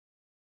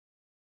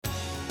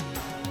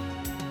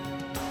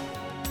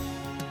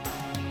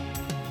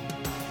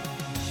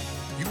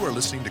You are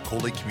listening to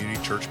Cold Lake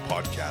Community Church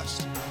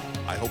Podcast.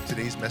 I hope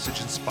today's message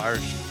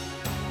inspires you.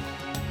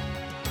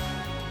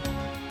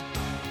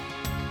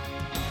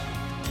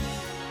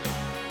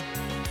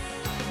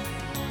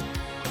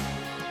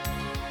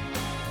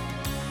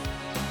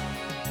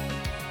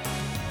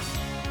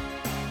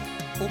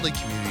 Cold Lake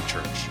Community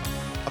Church,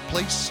 a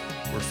place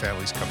where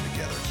families come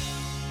together.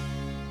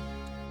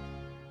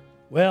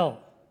 Well,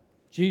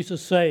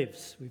 Jesus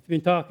saves. We've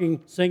been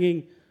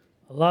singing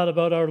a lot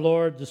about our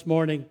Lord this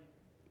morning.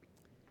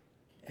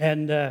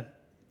 And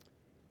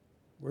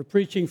we're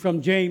preaching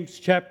from James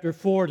chapter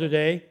 4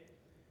 today.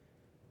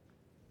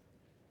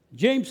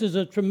 James is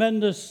a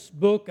tremendous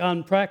book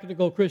on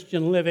practical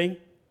Christian living.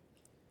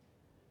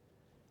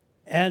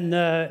 And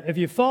if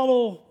you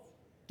follow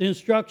the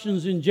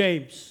instructions in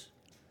James,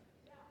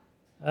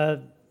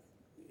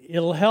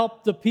 it'll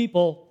help the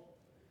people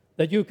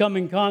that you come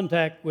in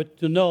contact with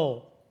to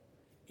know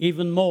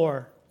even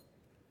more,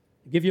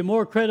 give you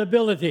more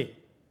credibility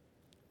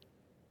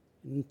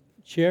in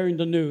sharing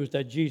the news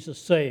that Jesus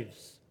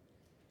saves,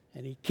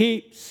 and He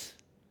keeps,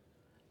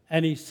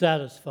 and He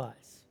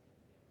satisfies.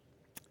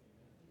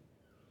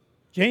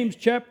 James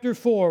chapter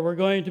 4, we're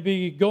going to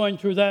be going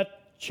through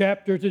that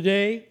chapter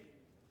today.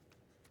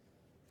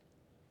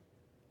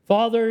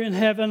 Father in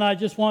heaven, I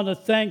just want to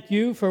thank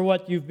you for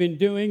what you've been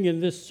doing in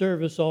this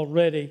service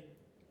already.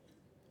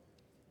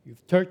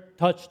 You've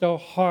touched our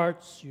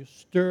hearts, you've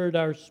stirred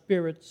our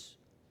spirits.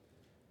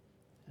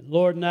 And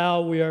Lord,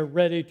 now we are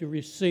ready to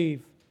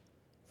receive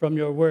from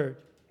your word.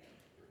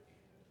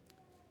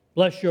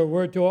 Bless your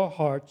word to our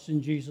hearts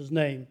in Jesus'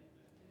 name.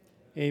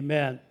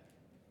 Amen.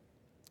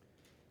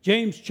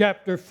 James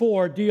chapter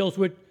 4 deals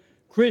with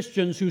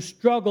Christians who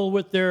struggle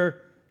with their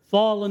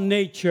fallen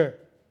nature,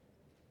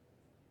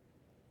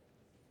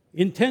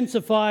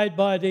 intensified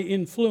by the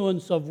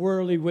influence of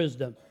worldly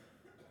wisdom.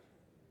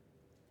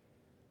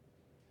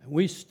 And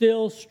we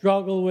still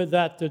struggle with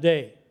that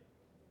today.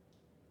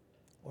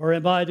 Or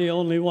am I the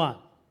only one?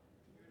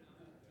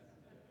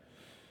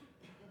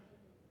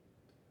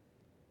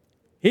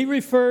 He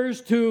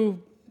refers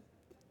to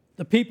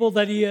the people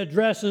that he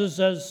addresses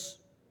as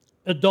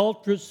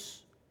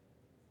adulterous,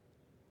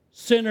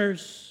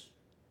 sinners,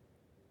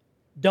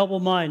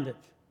 double-minded.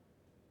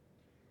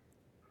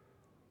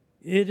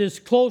 It is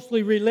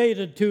closely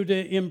related to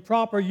the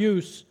improper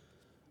use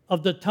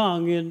of the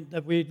tongue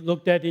that we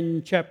looked at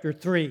in chapter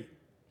 3.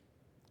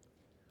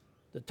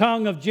 The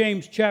tongue of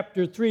James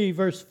chapter 3,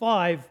 verse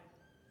 5,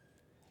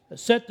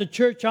 set the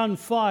church on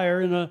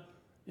fire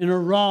in a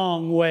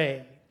wrong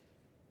way.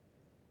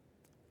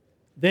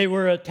 They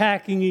were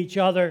attacking each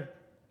other.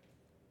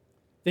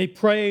 They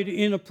prayed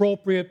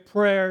inappropriate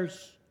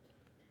prayers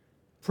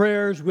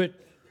with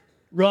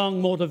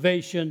wrong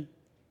motivation.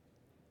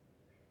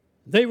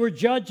 They were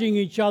judging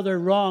each other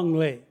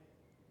wrongly.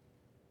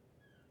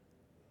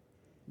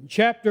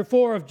 Chapter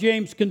 4 of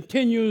James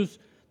continues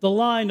the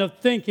line of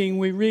thinking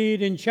we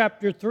read in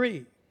chapter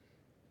 3.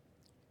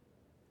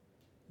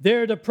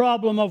 There, the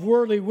problem of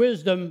worldly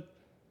wisdom,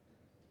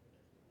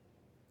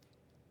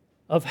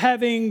 of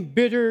having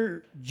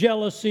bitter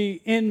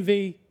jealousy,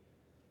 envy,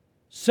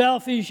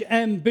 selfish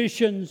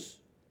ambitions,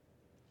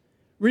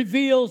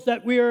 reveals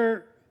that we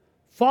are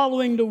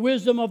following the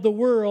wisdom of the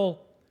world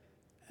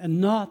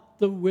and not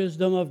the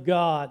wisdom of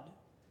God.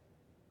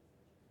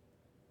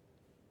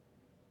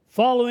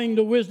 Following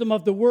the wisdom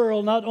of the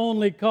world not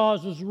only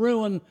causes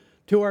ruin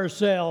to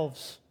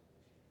ourselves,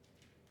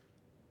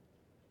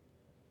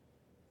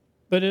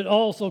 but it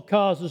also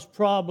causes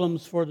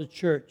problems for the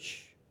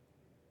church.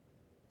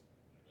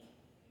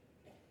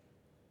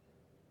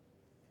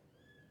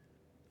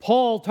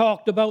 Paul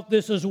talked about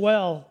this as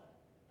well.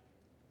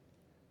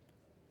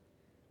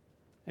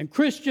 And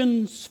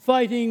Christians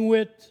fighting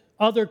with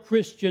other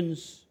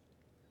Christians,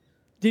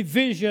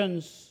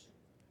 divisions,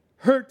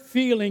 hurt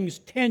feelings,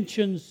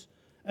 tensions,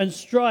 and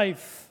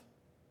strife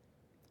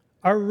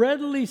are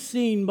readily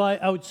seen by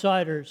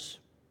outsiders.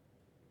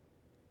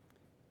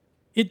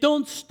 It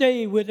don't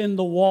stay within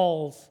the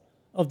walls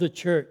of the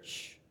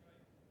church.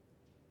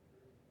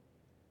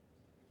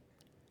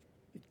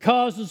 It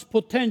causes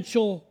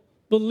potential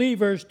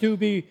believers to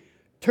be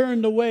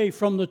turned away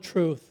from the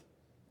truth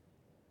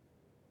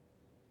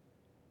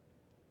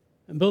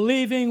and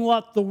believing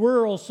what the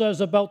world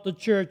says about the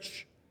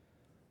church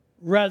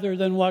rather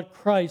than what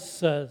Christ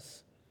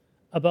says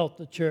about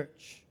the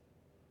church.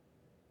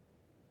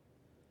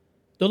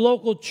 The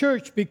local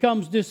church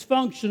becomes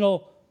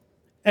dysfunctional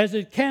as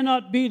it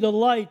cannot be the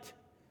light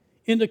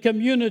in the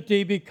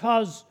community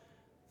because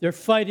they're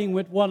fighting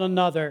with one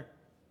another.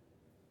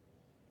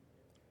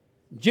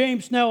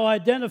 James now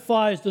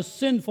identifies the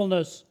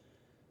sinfulness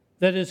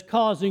that is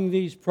causing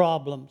these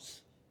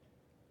problems.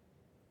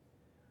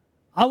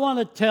 I want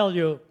to tell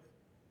you,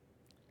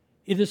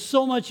 it is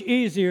so much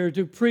easier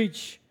to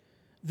preach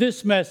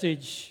this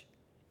message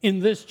in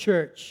this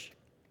church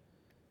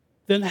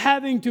than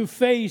having to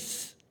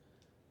face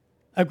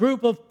a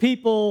group of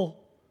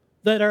people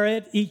that are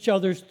at each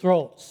other's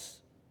throats.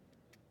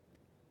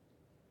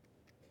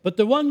 But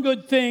the one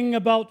good thing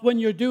about when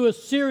you do a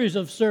series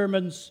of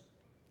sermons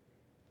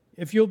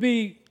if you'll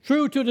be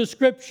true to the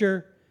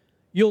Scripture,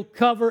 you'll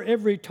cover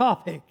every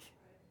topic.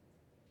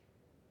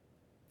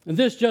 And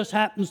this just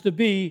happens to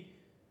be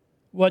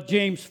what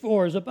James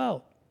 4 is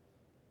about.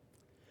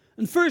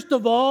 And first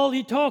of all,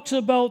 he talks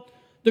about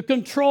the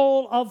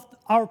control of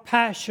our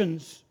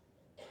passions.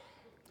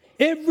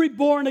 Every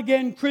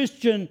born-again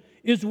Christian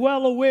is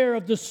well aware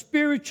of the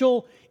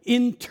spiritual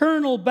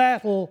internal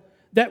battle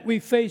that we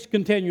face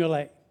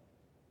continually.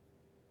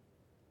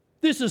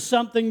 This is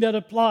something that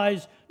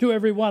applies to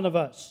every one of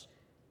us.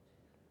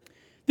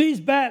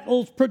 These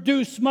battles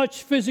produce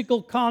much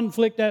physical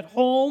conflict at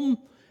home,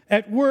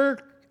 at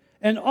work,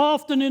 and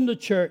often in the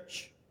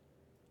church.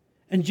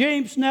 And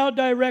James now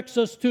directs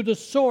us to the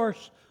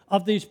source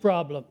of these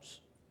problems.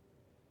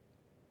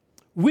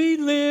 We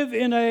live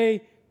in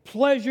a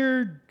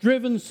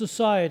pleasure-driven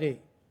society.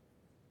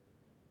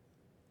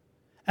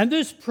 And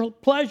this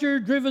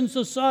pleasure-driven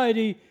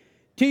society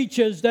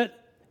teaches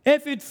that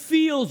if it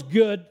feels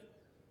good,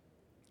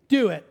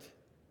 do it.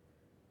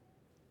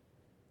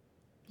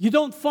 You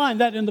don't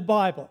find that in the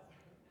Bible.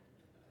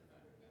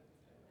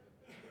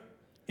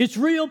 It's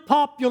real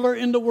popular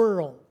in the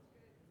world.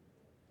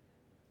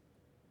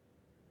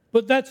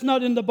 But that's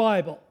not in the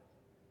Bible.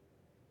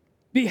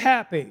 Be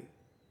happy.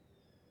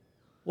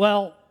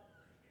 Well,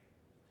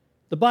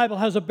 the Bible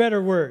has a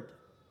better word.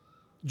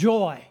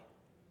 Joy.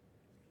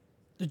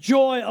 The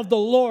joy of the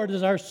Lord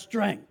is our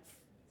strength.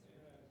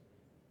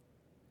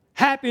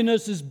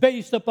 Happiness is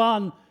based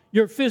upon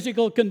your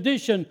physical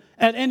condition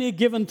at any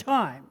given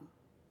time.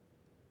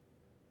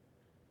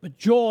 But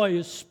joy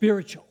is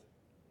spiritual.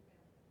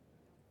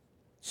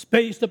 It's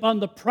based upon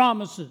the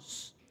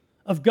promises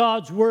of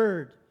God's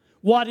Word,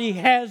 what He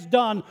has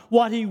done,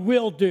 what He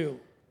will do,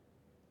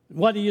 and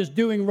what He is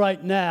doing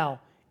right now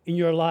in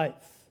your life.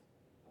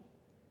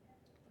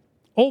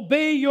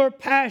 Obey your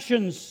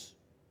passions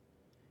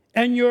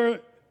and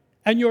your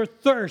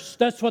thirst.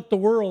 That's what the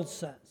world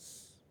says.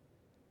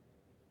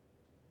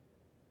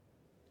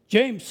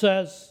 James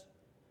says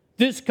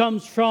this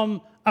comes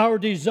from our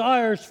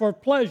desires for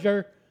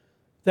pleasure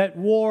that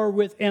war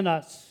within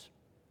us.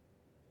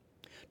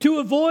 To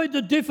avoid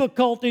the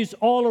difficulties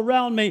all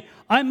around me,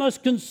 I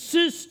must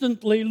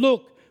consistently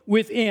look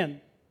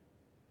within.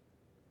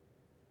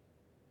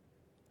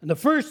 And the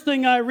first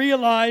thing I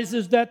realize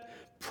is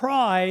that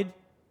pride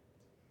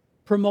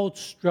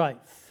promotes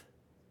strife.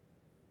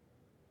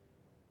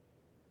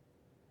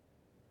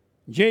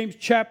 James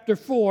chapter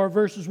 4,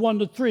 verses 1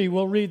 to 3,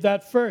 we'll read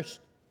that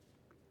first.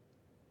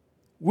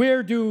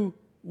 Where do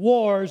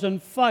wars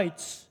and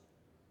fights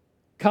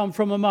come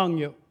from among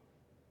you?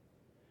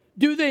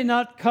 Do they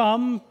not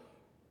come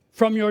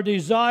from your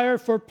desire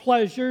for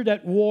pleasure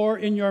that war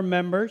in your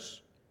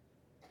members?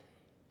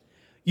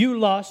 You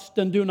lust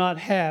and do not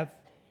have.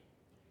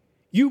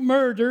 You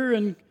murder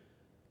and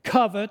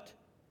covet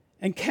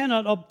and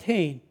cannot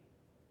obtain.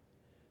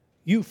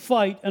 You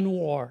fight and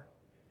war.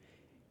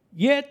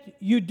 Yet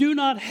you do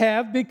not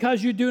have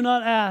because you do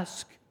not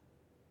ask.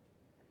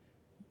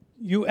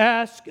 You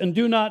ask and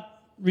do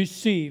not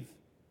receive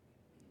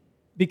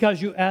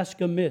because you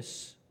ask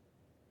amiss,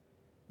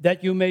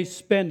 that you may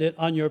spend it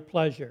on your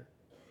pleasure.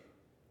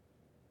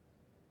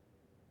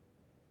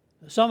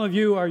 Some of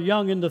you are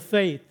young in the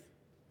faith.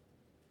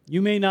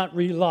 You may not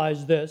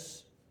realize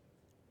this.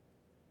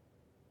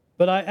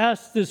 But I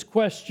ask this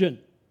question: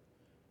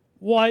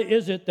 why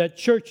is it that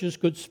churches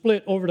could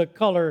split over the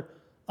color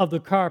of the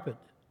carpet?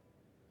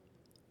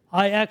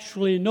 I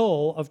actually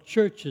know of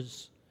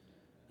churches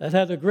that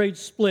had a great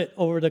split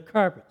over the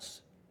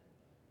carpets.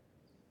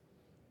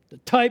 The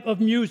type of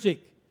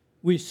music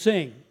we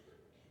sing.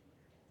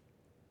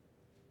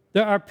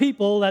 There are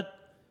people that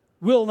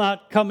will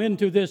not come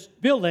into this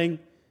building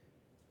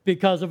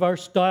because of our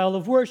style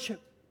of worship.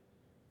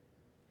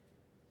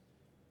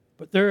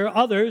 But there are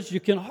others, you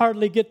can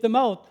hardly get them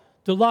out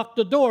to lock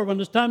the door when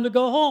it's time to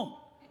go home.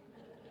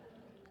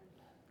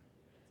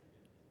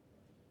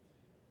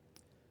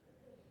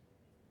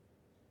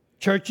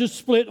 Churches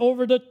split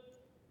over the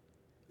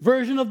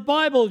version of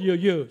Bible you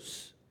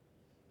use.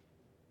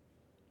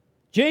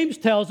 James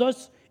tells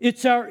us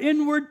it's our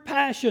inward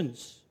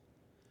passions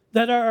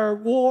that are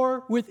at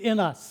war within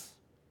us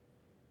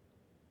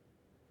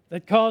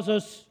that cause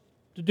us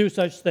to do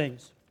such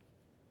things.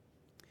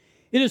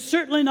 It is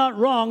certainly not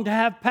wrong to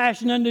have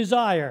passion and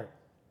desire.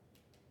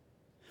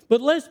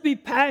 But let's be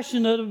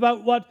passionate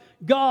about what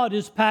God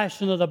is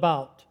passionate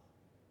about.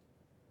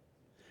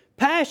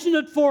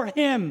 Passionate for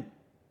Him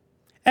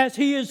as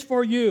He is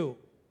for you.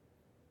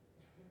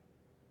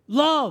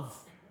 Love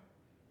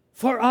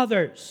for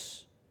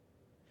others.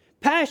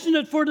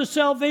 Passionate for the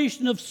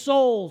salvation of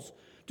souls,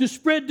 to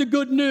spread the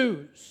good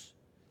news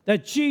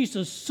that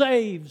Jesus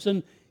saves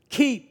and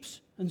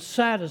keeps and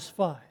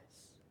satisfies.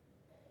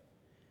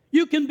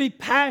 You can be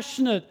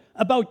passionate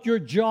about your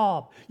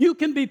job. You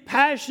can be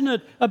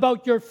passionate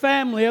about your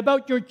family,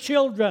 about your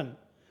children,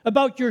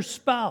 about your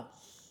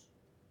spouse.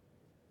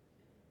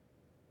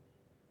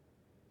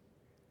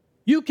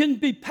 You can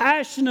be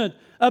passionate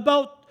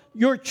about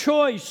your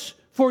choice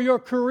for your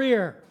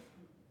career.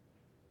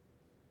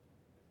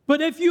 But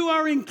if you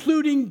are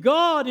including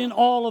God in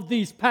all of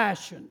these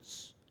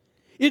passions,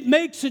 it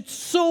makes it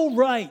so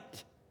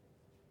right.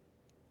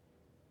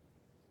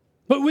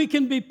 But we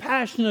can be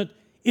passionate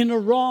in a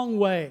wrong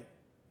way,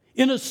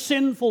 in a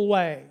sinful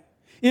way,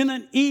 in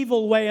an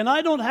evil way. And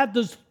I don't have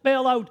to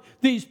spell out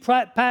these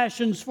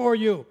passions for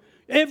you.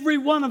 Every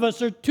one of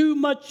us are too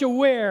much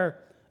aware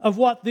of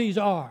what these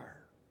are.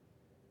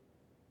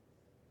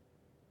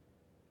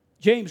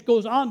 James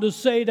goes on to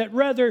say that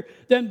rather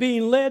than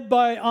being led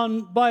by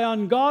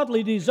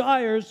ungodly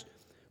desires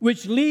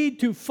which lead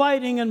to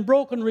fighting and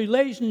broken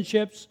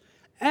relationships,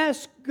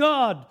 ask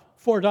God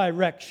for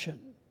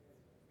direction.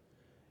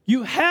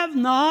 You have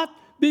not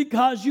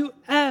because you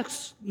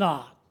ask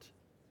not.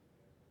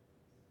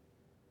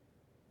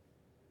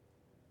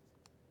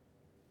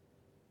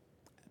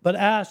 But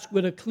ask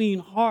with a clean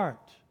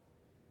heart,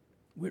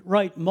 with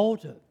right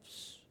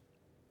motives.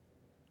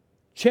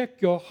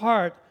 Check your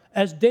heart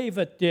as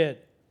David did.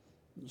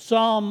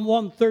 Psalm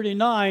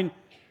 139,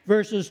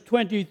 verses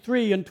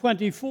 23 and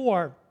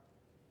 24.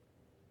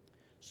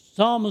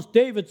 Psalmist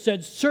David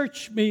said,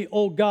 "Search me,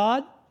 O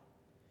God,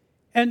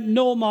 and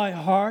know my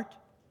heart.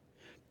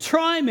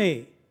 Try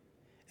me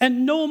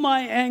and know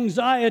my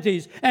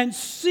anxieties, and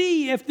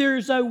see if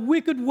there's a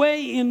wicked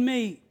way in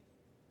me,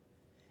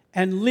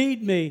 and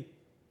lead me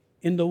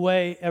in the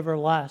way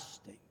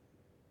everlasting."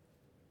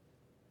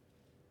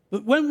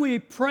 But when we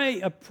pray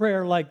a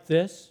prayer like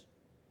this,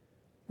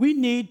 we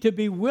need to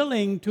be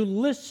willing to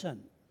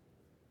listen.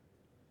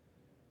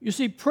 You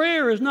see,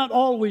 prayer is not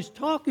always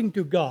talking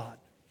to God.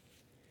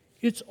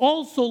 It's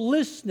also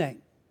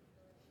listening.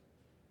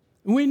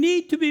 We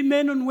need to be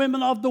men and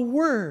women of the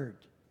Word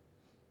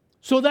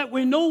so that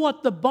we know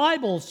what the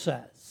Bible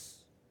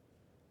says.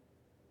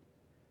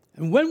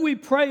 And when we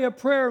pray a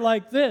prayer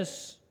like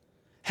this,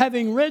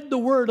 having read the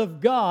Word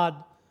of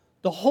God,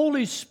 the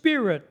Holy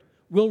Spirit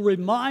will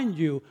remind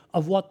you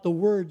of what the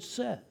Word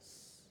says.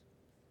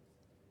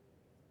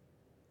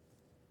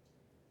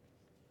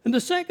 And the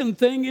second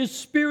thing is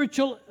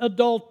spiritual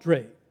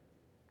adultery.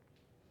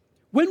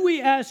 When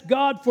we ask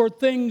God for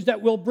things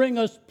that will bring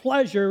us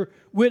pleasure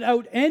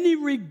without any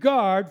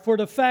regard for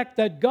the fact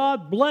that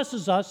God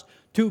blesses us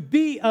to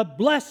be a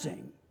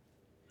blessing,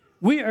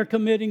 we are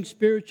committing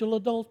spiritual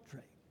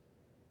adultery.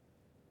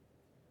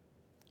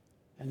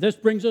 And this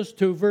brings us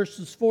to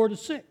verses 4 to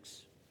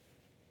 6.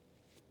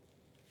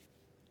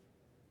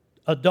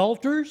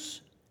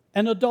 Adulterers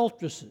and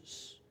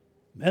adulteresses,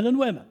 men and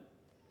women,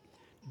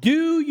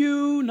 do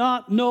you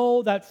not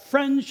know that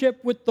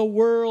friendship with the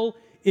world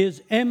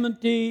is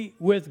enmity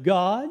with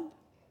God?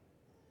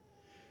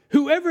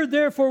 Whoever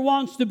therefore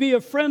wants to be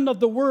a friend of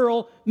the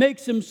world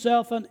makes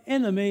himself an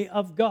enemy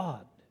of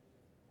God.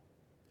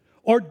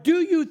 Or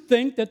do you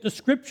think that the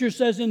Scripture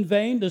says in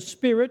vain, the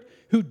Spirit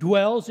who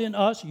dwells in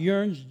us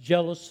yearns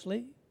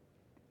jealously?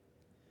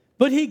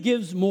 But He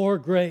gives more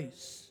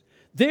grace.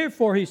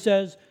 Therefore, He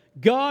says,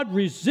 God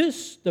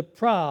resists the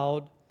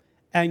proud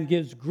and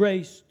gives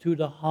grace to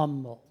the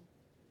humble.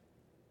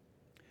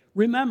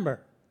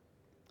 Remember,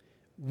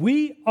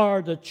 we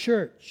are the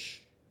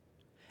church,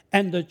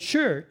 and the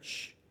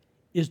church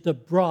is the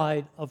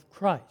bride of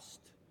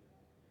Christ.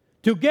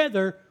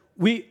 Together,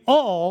 we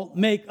all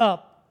make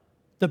up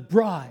the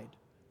bride.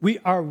 We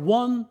are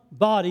one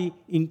body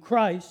in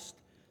Christ,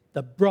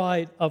 the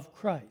bride of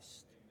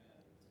Christ.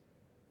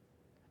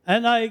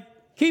 And I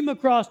came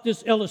across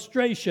this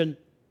illustration,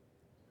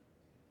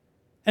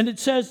 and it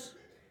says,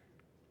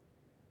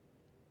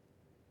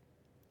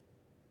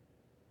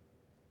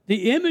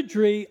 the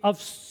imagery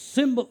of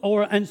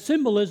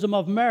symbolism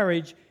of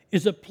marriage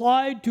is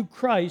applied to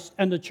Christ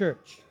and the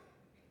church.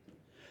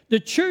 The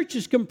church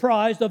is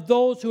comprised of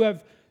those who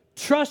have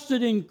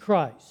trusted in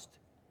Christ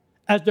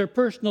as their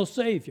personal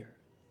Savior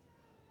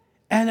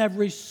and have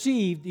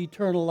received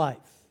eternal life.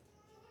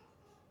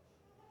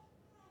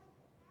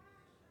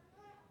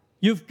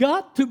 You've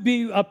got to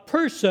be a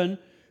person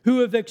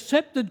who have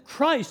accepted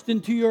Christ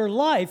into your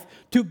life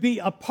to be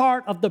a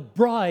part of the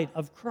bride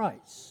of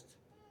Christ.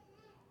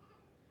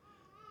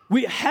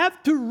 We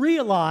have to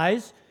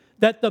realize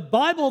that the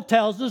Bible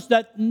tells us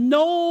that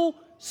no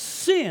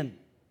sin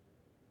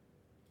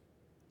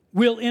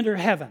will enter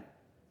heaven.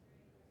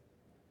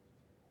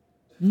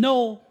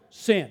 No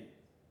sin.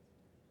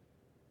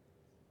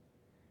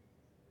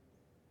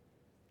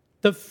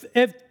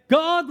 If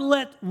God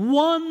let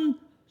one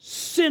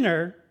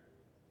sinner,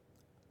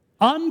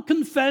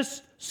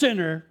 unconfessed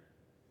sinner,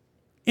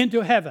 into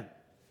heaven,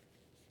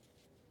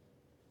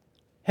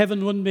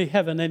 heaven wouldn't be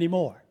heaven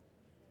anymore.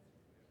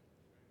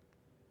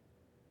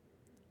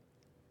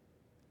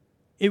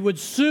 It would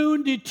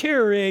soon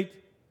deteriorate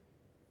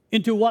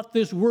into what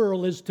this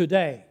world is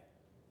today.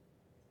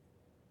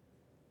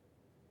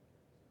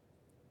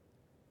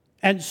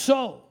 And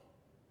so,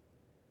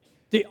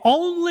 the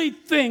only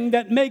thing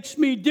that makes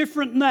me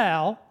different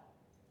now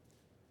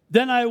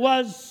than I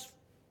was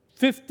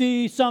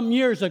 50-some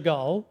years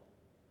ago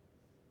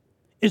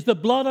is the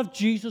blood of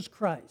Jesus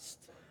Christ.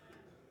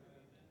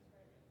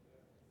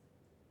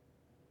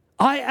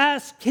 I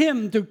asked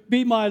him to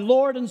be my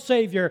Lord and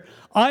Savior.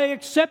 I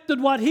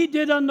accepted what he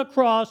did on the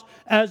cross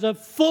as a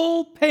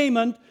full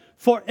payment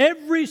for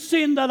every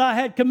sin that I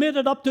had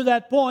committed up to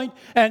that point,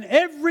 and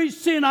every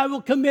sin I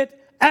will commit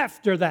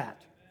after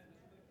that.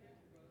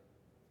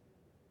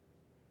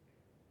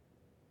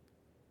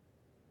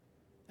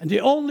 And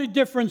the only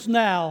difference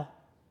now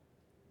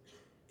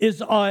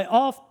is I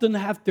often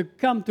have to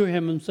come to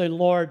him and say,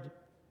 Lord,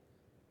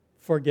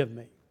 forgive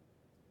me.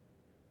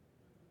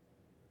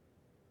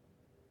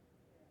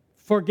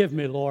 Forgive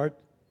me, Lord.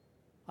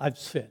 I've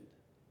sinned.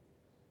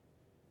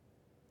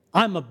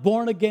 I'm a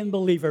born-again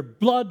believer,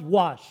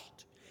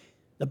 blood-washed.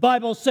 The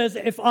Bible says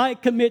if I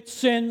commit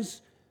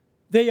sins,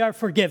 they are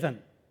forgiven.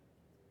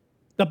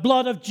 The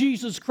blood of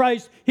Jesus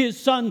Christ, his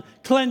Son,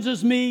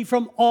 cleanses me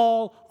from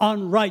all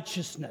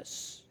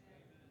unrighteousness.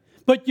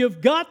 But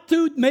you've got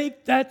to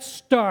make that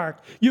start.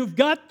 You've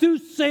got to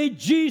say,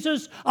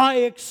 Jesus, I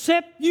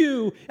accept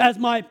you as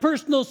my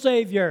personal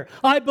Savior.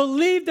 I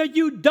believe that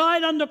you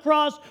died on the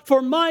cross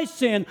for my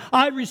sin.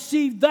 I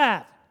receive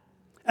that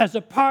as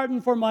a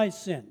pardon for my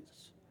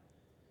sins.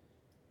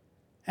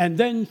 And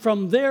then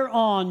from there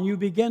on, you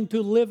begin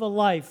to live a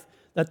life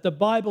that the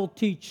Bible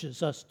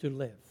teaches us to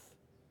live,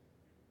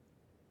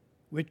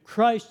 with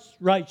Christ's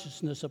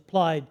righteousness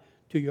applied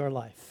to your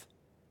life.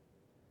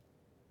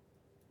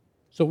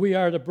 So we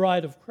are the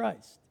bride of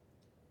Christ.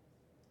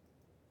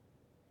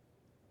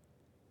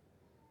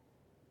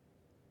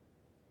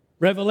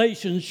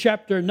 Revelation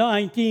chapter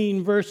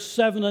 19, verse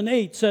 7 and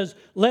 8 says,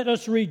 let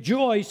us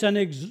rejoice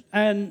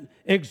and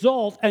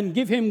exult and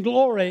give him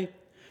glory,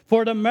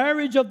 for the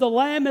marriage of the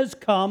Lamb has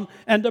come,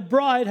 and the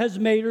bride has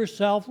made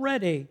herself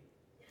ready.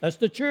 That's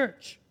the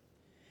church.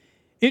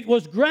 It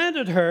was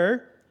granted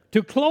her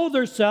to clothe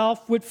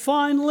herself with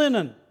fine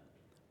linen,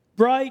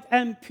 bright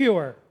and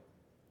pure.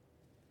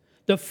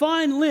 The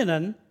fine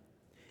linen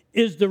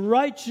is the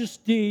righteous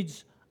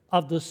deeds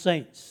of the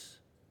saints.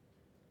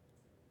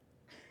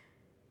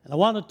 And I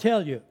want to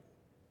tell you,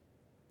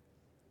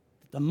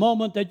 the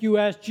moment that you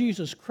ask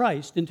Jesus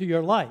Christ into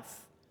your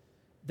life,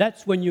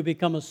 that's when you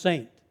become a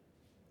saint.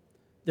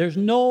 There's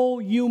no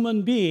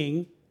human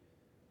being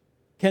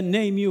can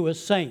name you a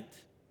saint.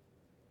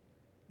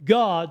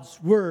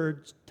 God's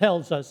word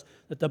tells us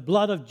that the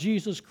blood of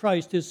Jesus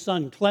Christ, his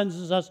Son,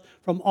 cleanses us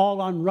from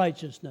all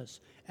unrighteousness,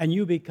 and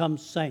you become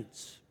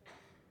saints.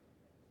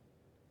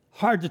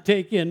 Hard to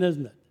take in,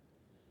 isn't it?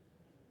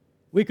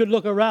 We could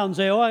look around and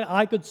say, oh,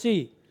 I could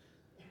see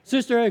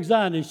Sister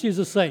Alexandra, she's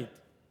a saint.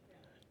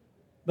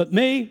 But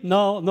me,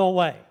 no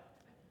way.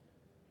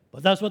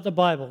 But that's what the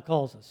Bible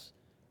calls us.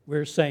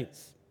 We're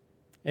saints.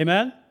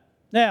 Amen?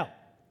 Now,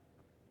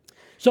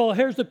 so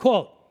here's the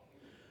quote.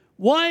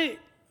 Why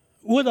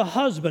would a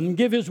husband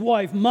give his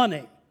wife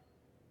money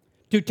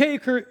to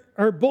take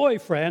her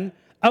boyfriend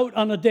out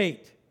on a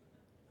date?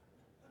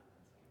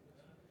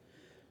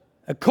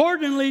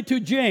 Accordingly to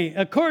James,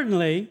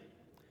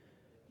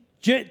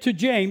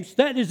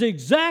 that is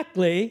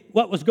exactly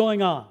what was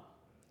going on.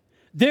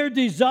 Their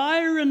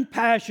desire and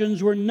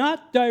passions were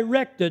not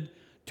directed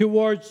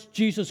towards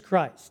Jesus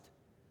Christ,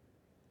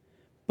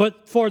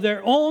 but for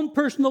their own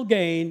personal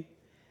gain,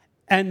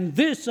 and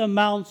this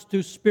amounts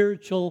to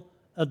spiritual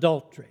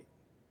adultery.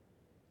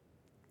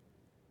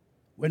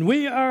 When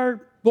we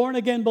are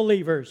born-again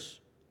believers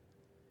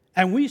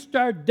and we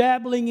start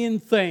dabbling in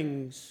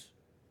things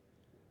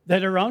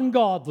that are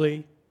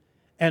ungodly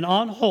and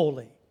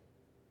unholy,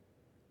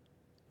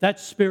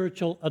 that's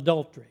spiritual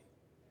adultery.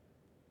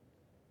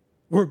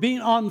 We're being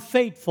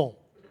unfaithful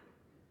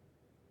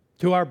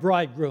to our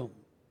bridegroom,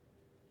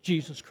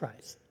 Jesus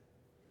Christ.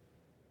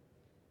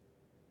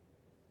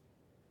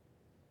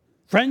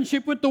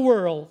 Friendship with the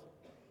world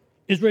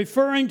is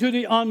referring to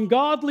the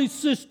ungodly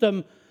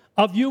system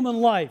of human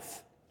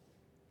life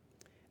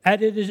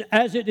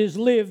as it is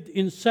lived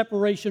in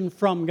separation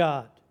from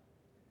God.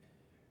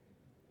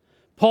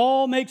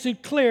 Paul makes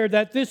it clear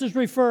that this is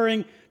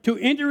referring to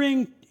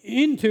entering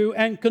into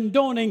and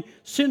condoning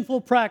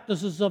sinful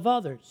practices of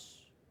others.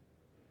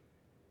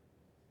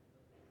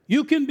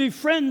 You can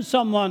befriend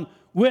someone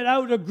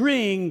without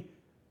agreeing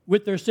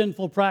with their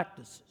sinful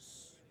practices.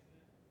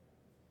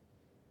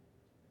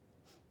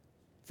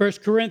 1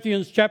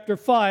 Corinthians chapter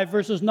 5,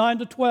 verses 9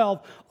 to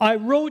 12, I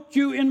wrote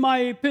you in my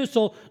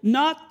epistle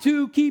not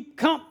to keep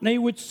company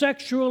with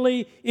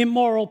sexually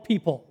immoral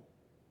people.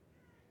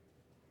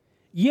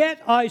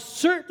 Yet I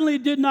certainly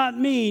did not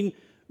mean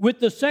with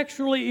the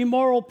sexually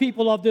immoral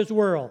people of this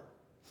world,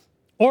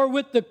 or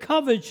with the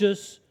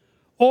covetous,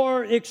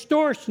 or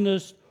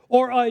extortionists,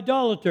 or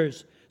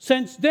idolaters,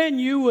 since then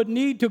you would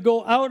need to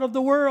go out of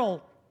the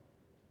world.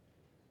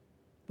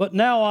 But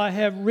now I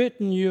have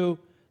written you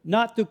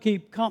not to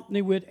keep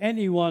company with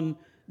anyone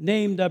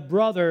named a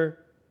brother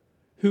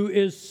who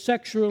is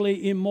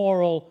sexually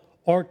immoral,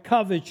 or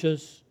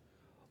covetous,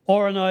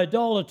 or an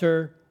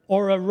idolater,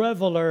 or a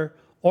reveler,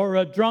 or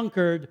a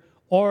drunkard,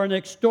 or an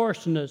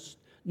extortionist,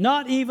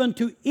 not even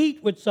to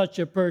eat with such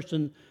a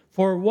person,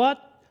 for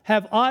what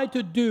have I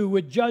to do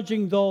with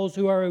judging those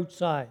who are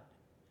outside?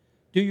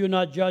 Do you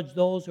not judge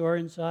those who are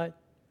inside?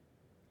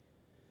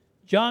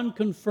 John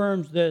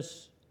confirms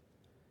this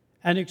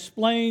and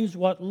explains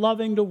what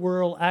loving the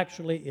world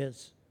actually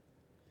is.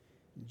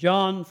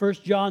 1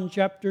 John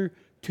chapter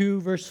 2,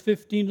 verse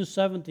 15 to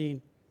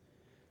 17.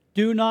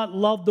 Do not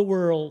love the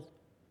world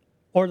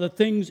or the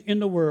things in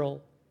the world.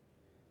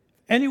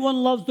 If anyone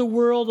loves the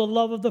world, the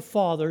love of the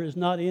Father is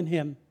not in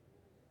him.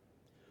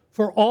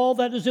 For all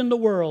that is in the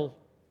world,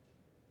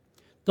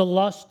 the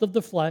lust of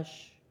the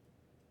flesh,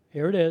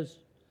 here it is,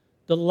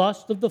 the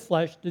lust of the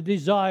flesh, the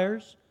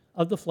desires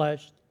of the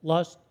flesh,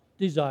 lust,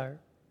 desire,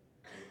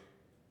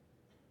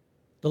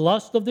 the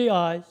lust of the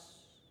eyes,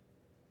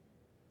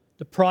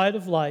 the pride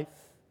of life,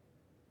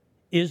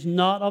 is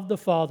not of the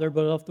Father,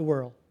 but of the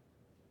world.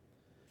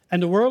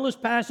 And the world is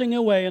passing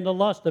away in the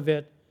lust of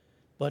it,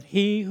 but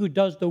he who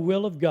does the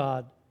will of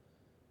God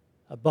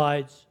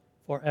abides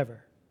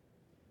forever.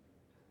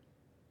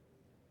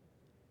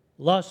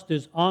 Lust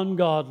is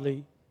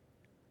ungodly,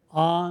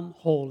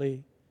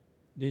 unholy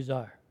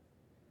desire.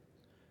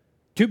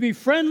 To be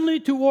friendly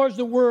towards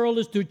the world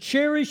is to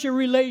cherish a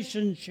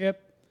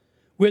relationship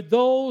with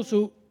those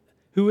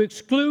who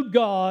exclude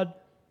God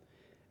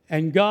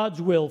and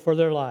God's will for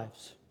their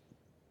lives.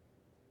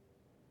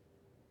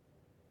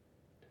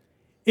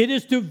 It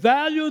is to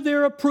value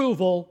their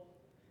approval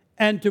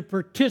and to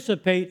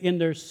participate in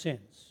their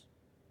sins.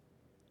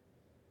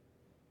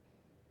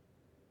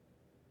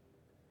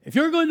 If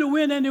you're going to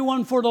win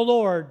anyone for the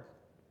Lord,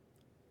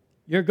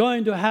 you're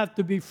going to have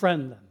to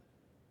befriend them.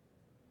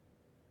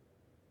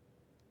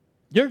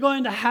 You're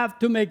going to have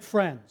to make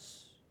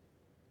friends.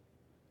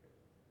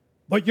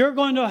 But you're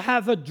going to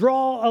have to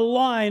draw a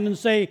line and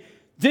say,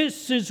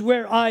 this is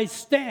where I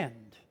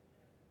stand.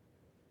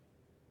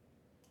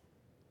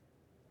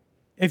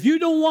 If you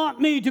don't want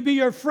me to be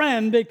your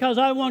friend because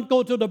I won't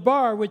go to the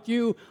bar with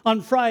you on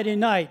Friday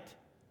night,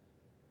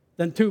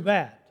 then too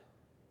bad.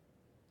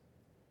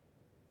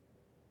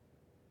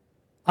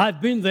 I've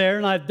been there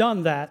and I've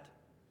done that.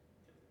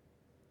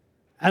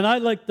 And I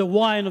like the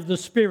wine of the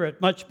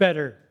Spirit much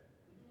better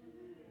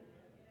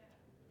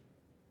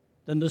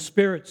than the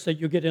spirits that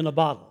you get in a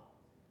bottle.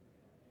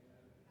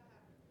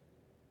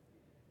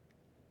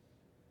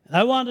 And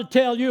I want to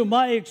tell you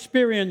my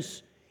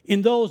experience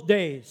in those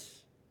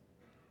days.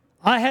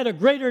 I had a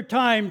greater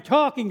time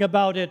talking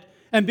about it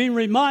and being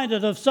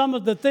reminded of some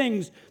of the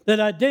things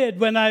that I did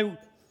when I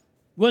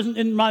wasn't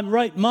in my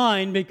right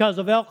mind because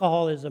of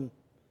alcoholism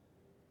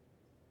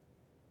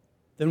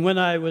than when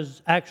I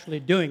was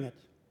actually doing it.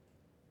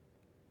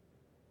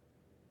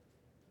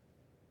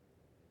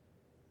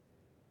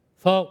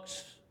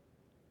 Folks,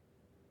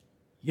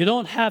 you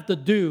don't have to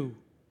do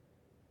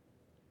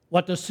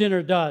what the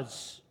sinner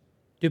does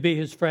to be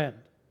his friend.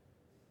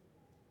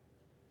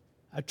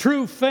 A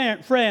true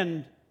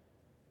friend,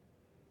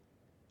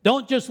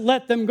 don't just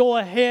let them go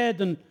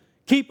ahead and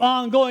keep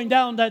on going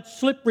down that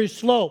slippery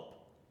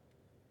slope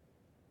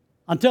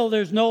until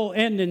there's no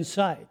end in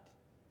sight.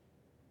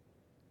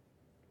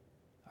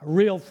 A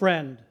real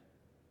friend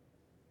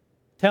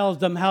tells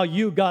them how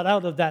you got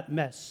out of that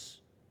mess.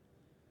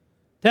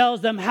 Tells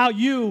them how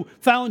you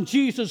found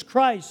Jesus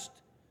Christ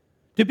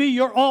to be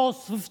your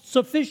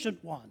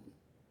all-sufficient one.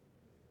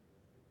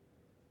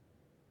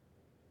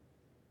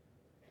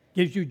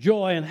 Gives you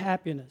joy and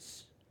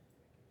happiness.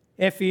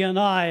 Effie and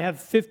I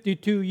have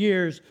 52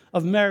 years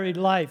of married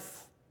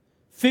life.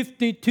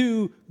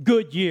 52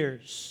 good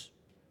years.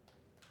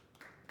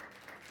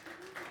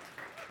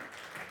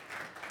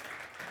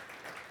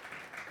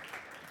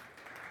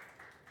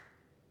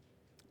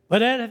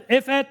 But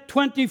if at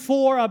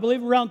 24, I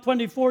believe around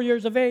 24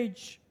 years of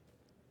age,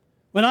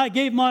 when I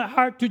gave my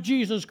heart to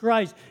Jesus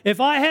Christ,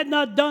 if I had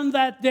not done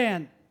that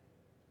then,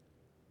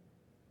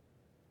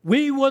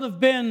 we would have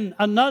been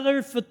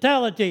another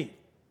fatality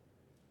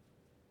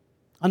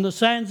on the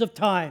sands of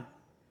time.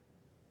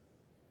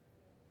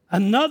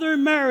 Another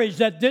marriage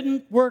that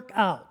didn't work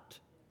out.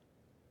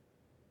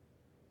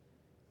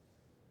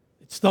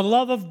 It's the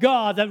love of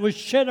God that was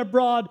shed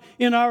abroad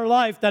in our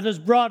life that has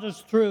brought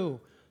us through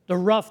the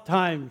rough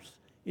times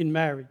in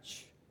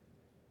marriage.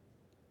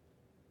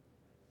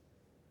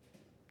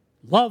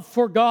 Love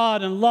for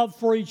God and love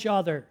for each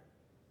other.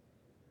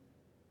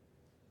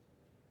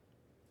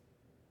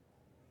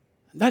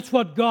 And that's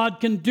what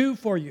God can do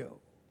for you.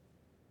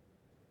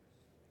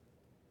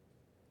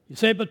 You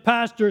say, but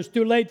Pastor, it's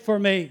too late for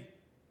me.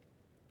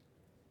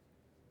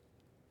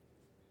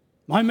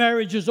 My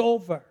marriage is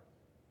over.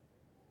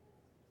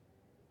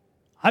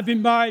 I've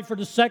been married for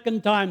the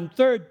second time,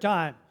 third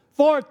time,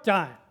 fourth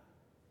time.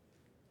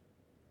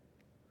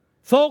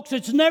 Folks,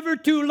 it's never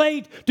too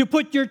late to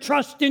put your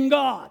trust in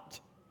God.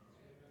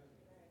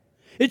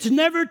 It's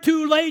never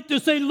too late to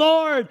say,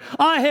 Lord,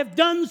 I have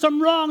done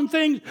some wrong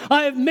things.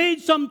 I have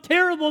made some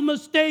terrible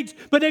mistakes,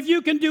 but if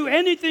you can do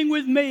anything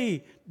with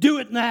me, do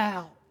it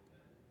now.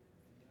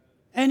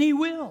 And He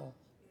will.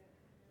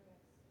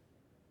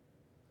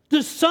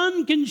 The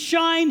sun can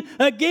shine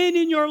again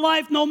in your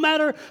life no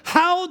matter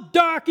how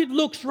dark it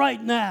looks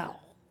right now.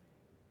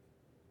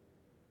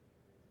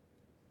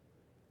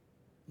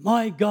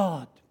 My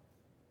God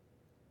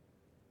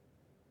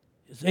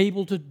is is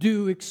able to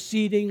do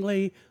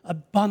exceedingly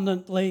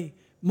abundantly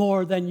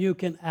more than you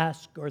can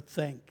ask or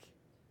think.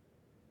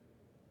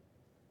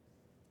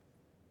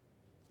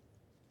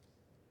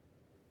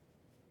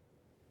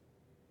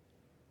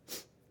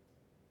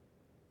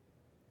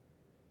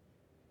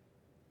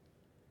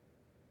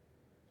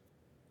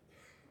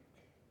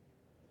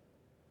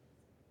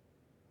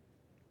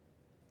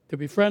 To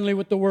be friendly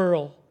with the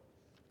world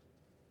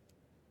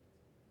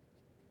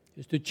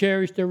is to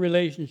cherish their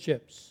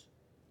relationships.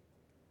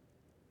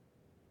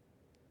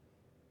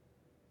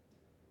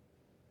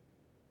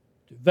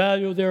 To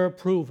value their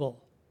approval.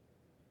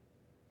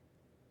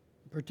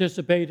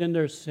 Participate in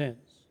their sins.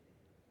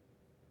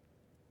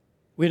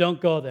 We don't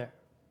go there.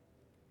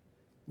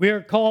 We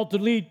are called to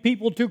lead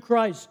people to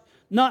Christ,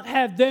 not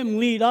have them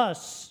lead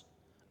us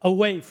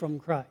away from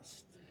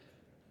Christ.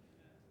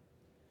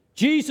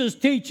 Jesus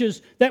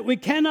teaches that we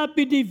cannot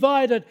be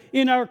divided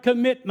in our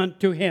commitment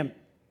to Him.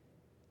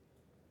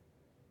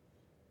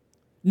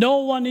 No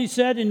one, he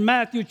said in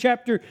Matthew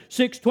chapter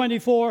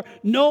 6:24,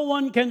 no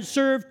one can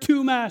serve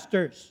two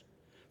masters.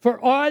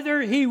 For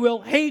either he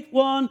will hate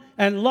one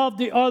and love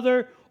the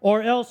other,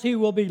 or else he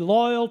will be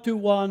loyal to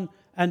one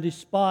and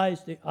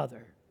despise the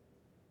other.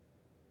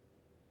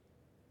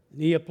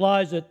 And he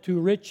applies it to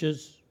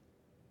riches,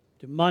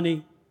 to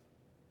money.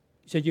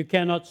 He said you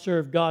cannot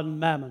serve God and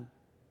mammon.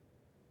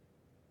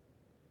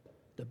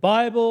 The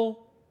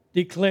Bible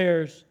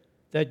declares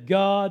that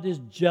God is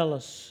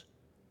jealous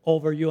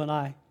over you and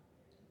I.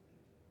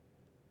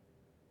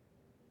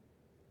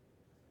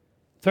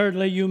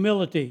 Thirdly,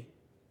 humility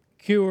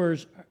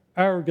cures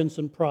arrogance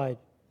and pride.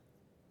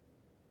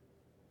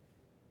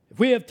 If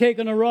we have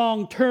taken a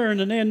wrong turn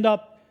and end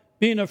up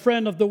being a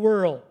friend of the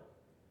world,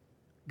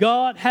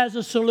 God has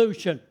a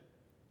solution.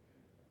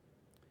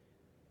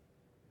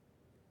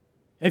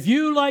 If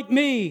you, like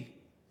me,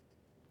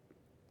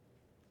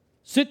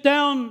 sit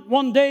down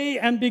one day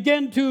and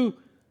begin to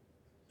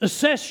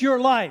assess your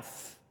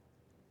life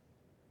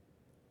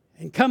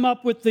and come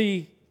up with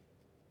the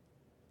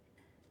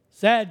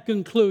sad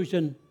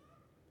conclusion,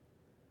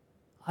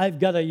 I've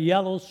got a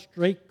yellow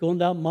streak going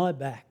down my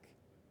back.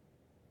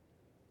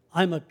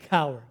 I'm a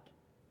coward.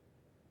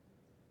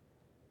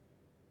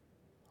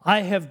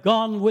 I have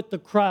gone with the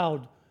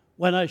crowd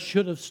when I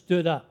should have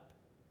stood up.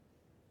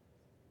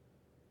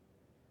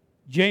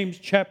 James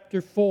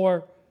chapter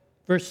 4,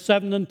 verse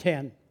 7 and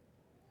 10.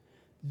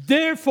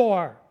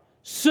 Therefore,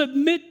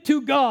 submit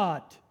to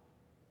God.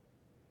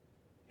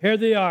 Here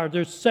they are.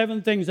 There's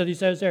 7 things that he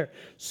says there.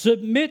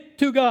 Submit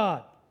to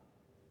God.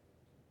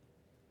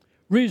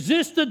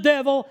 Resist the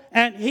devil,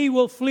 and he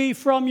will flee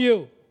from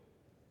you.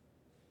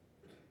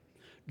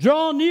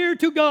 Draw near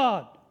to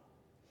God,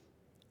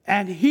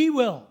 and he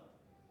will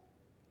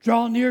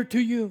draw near to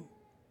you.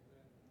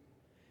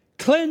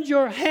 Cleanse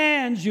your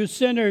hands, you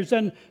sinners,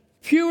 and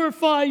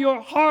purify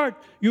your heart,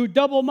 you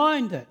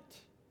double-minded.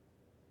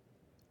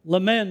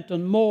 Lament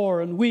and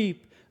mourn and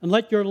weep, and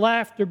let your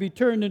laughter be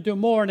turned into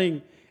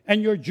mourning,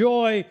 and your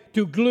joy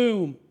to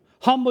gloom.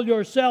 Humble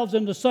yourselves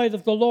in the sight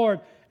of the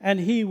Lord, and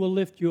he will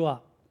lift you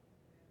up.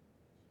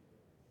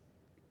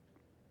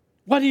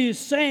 What he is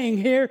saying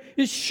here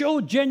is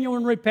show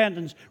genuine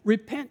repentance.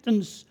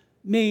 Repentance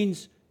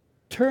means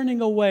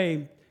turning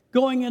away,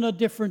 going in a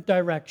different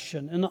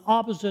direction, in the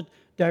opposite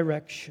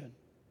direction.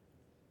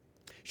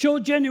 Show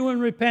genuine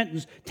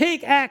repentance.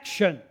 Take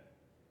action.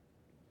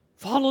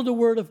 Follow the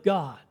Word of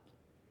God.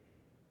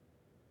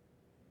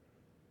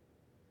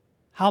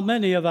 How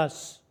many of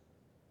us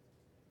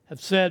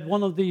have said,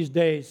 one of these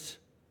days,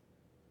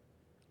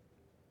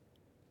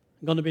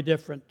 I'm going to be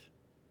different.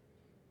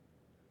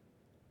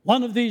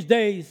 One of these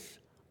days,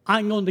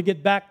 I'm going to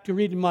get back to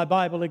reading my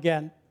Bible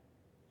again.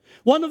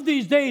 One of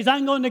these days,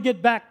 I'm going to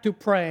get back to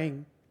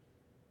praying.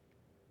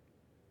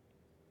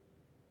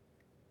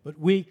 But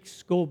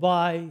weeks go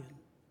by,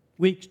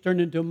 weeks turn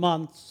into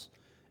months,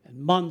 and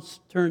months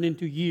turn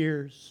into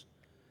years,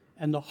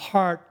 and the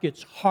heart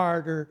gets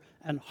harder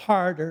and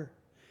harder,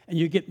 and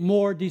you get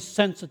more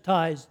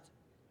desensitized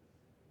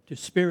to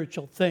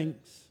spiritual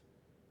things.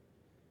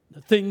 The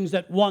things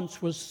that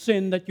once was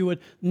sin that you would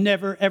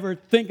never, ever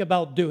think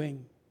about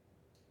doing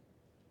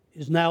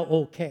is now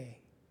okay.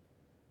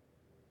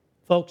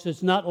 Folks,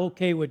 it's not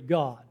okay with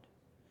God.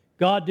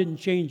 God didn't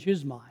change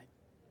His mind.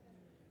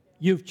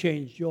 You've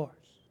changed yours.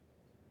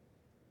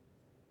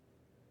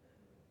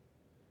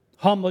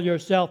 Humble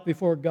yourself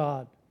before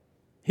God.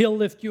 He'll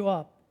lift you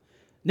up.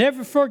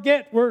 Never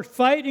forget, we're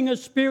fighting a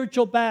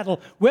spiritual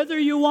battle. Whether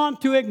you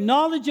want to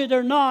acknowledge it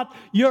or not,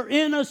 you're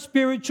in a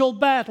spiritual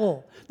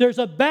battle. There's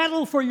a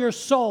battle for your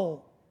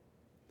soul.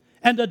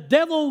 And the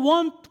devil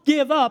won't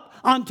give up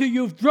until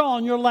you've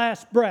drawn your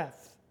last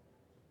breath.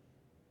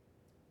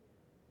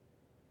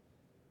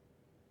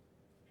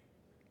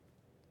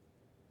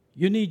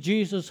 You need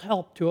Jesus'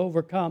 help to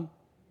overcome.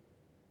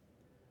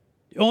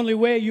 The only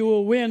way you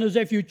will win is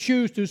if you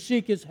choose to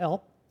seek His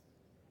help.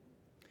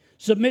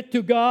 Submit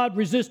to God,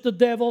 resist the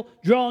devil,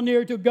 draw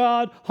near to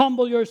God,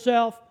 humble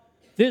yourself.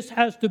 This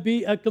has to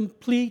be a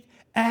complete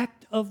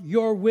act of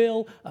your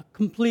will, a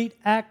complete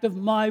act of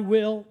my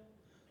will.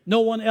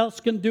 No one else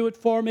can do it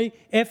for me.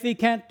 Effie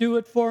can't do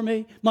it for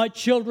me. My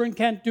children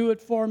can't do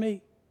it for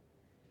me.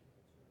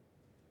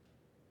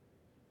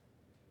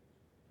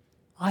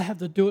 I have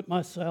to do it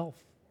myself.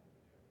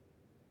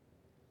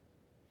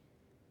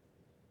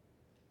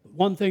 But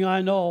one thing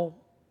I know,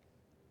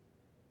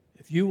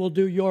 if you will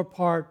do your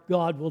part,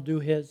 God will do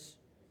His.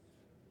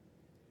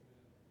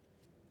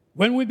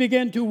 When we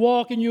begin to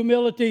walk in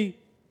humility,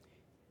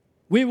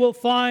 we will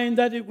find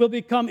that it will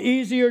become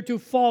easier to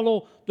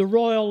follow the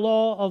royal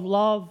law of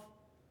love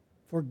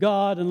for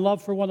God and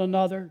love for one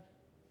another.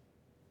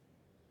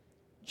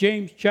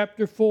 James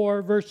chapter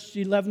 4, verses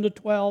 11 to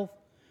 12.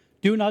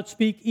 Do not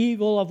speak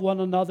evil of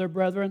one another,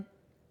 brethren.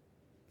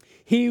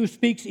 He who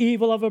speaks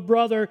evil of a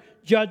brother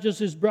judges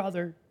his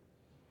brother.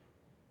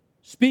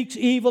 Speaks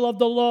evil of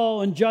the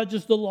law and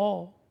judges the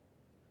law.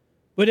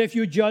 But if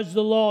you judge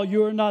the law,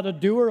 you are not a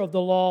doer of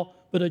the law,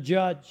 but a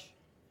judge.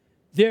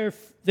 There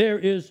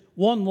is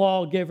one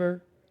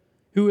lawgiver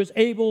who is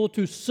able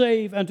to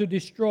save and to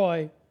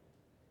destroy.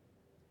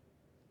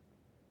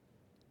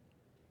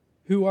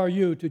 Who are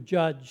you to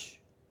judge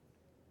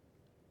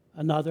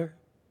another?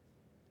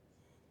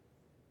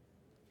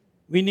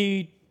 We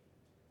need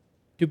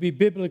to be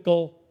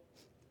biblical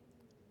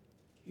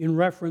in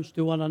reference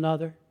to one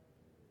another.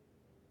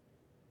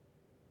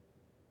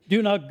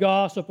 Do not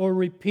gossip or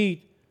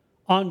repeat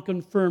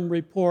unconfirmed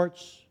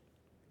reports.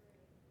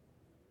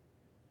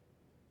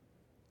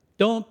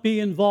 Don't be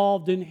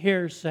involved in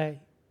hearsay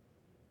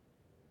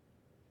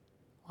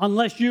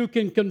unless you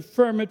can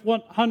confirm it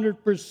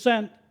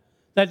 100%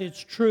 that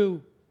it's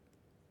true.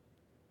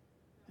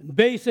 And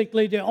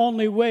basically, the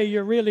only way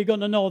you're really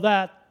going to know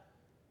that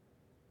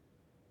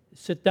is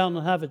sit down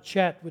and have a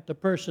chat with the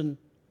person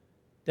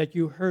that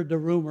you heard the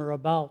rumor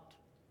about.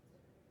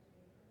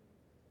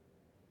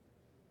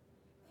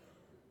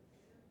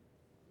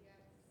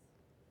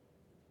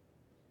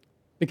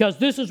 Because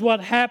this is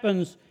what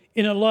happens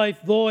in a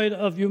life void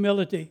of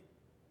humility.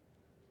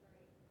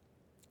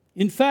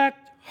 In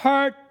fact,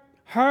 harsh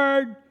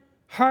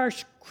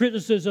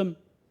criticism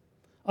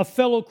of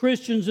fellow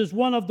Christians is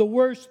one of the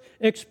worst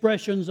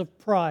expressions of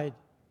pride.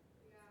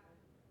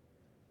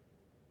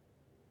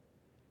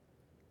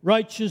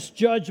 Righteous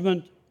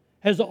judgment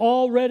has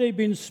already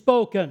been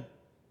spoken,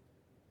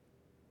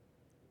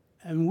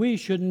 and we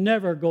should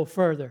never go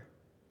further.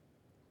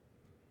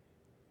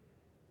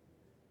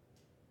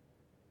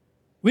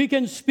 We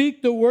can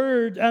speak the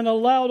word and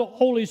allow the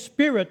Holy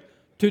Spirit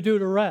to do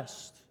the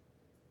rest.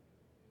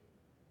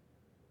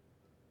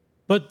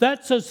 But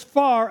that's as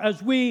far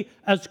as we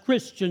as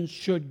Christians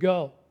should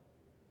go.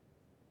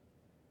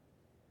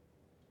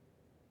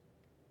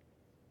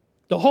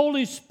 The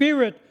Holy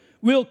Spirit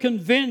will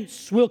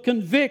convince, will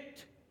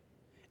convict,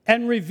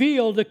 and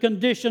reveal the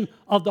condition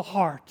of the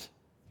heart.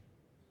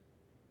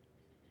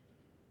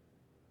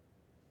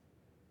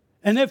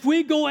 And if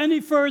we go any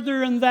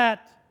further in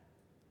that,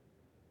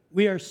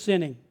 we are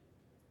sinning.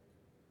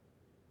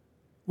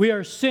 We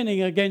are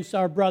sinning against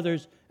our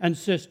brothers and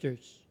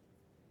sisters.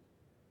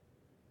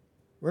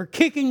 We're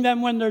kicking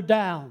them when they're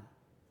down.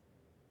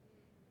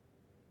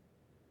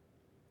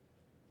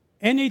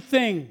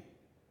 Anything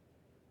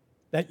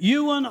that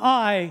you and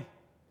I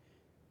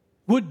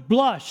would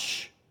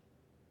blush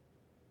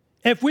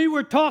if we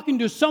were talking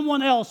to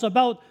someone else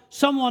about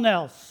someone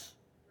else,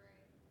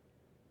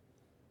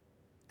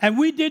 and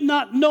we did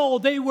not know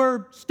they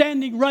were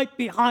standing right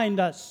behind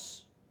us.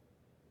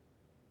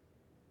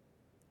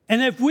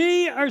 And if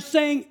we are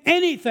saying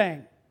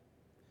anything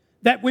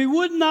that we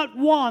would not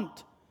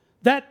want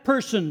that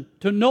person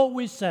to know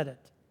we said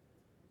it,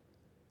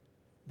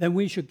 then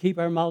we should keep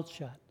our mouths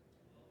shut.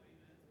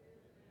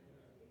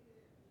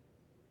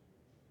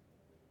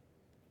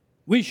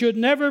 We should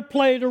never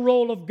play the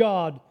role of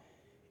God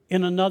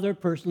in another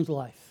person's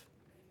life.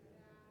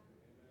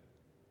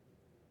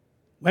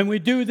 When we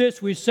do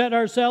this, we set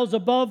ourselves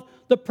above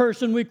the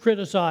person we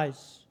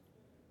criticize.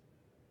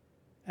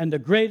 And the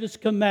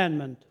greatest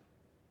commandment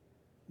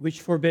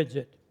which forbids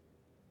it.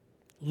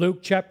 Luke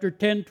chapter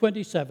 10,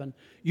 27.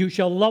 You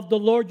shall love the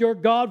Lord your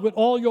God with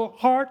all your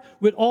heart,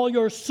 with all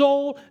your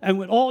soul, and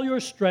with all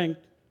your strength,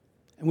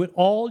 and with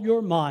all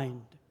your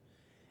mind,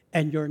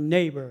 and your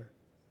neighbor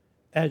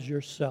as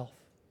yourself.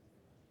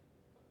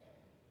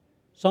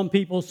 Some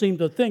people seem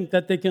to think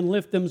that they can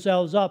lift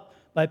themselves up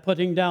by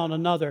putting down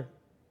another.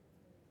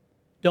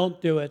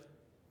 Don't do it.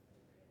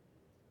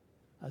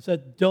 I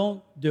said,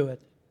 don't do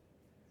it.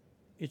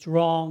 It's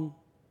wrong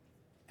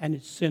and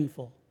it's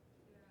sinful.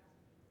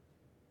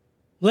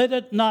 Let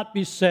it not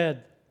be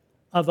said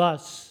of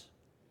us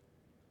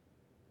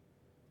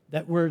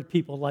that we're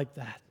people like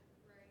that.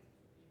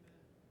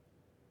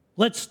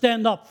 Let's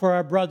stand up for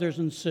our brothers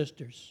and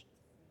sisters.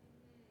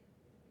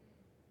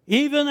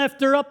 Even if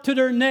they're up to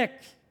their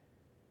neck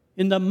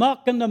in the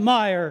muck and the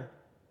mire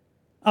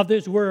of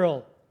this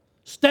world,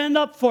 stand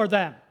up for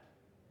them.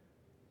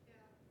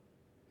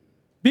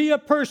 Be a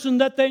person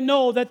that they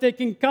know that they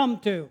can come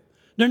to.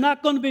 They're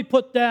not going to be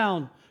put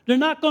down. They're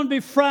not going to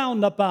be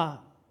frowned upon.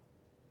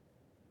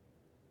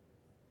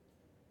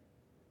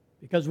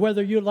 Because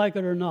whether you like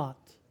it or not,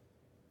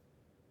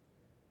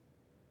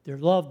 They're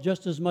loved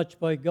just as much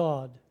by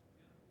God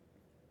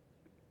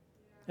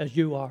as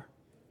you are.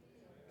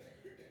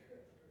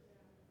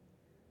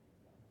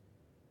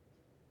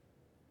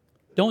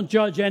 Don't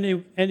judge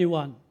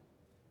anyone.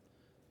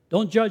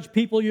 Don't judge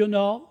people you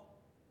know.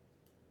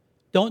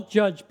 Don't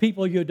judge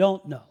people you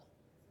don't know.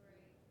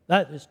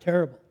 That is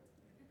terrible.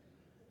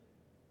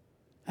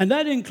 And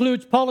that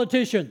includes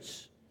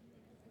politicians.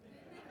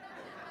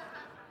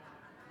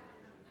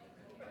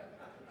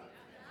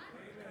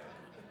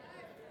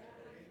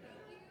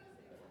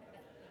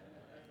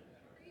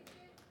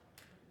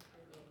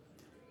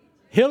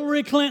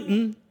 Hillary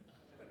Clinton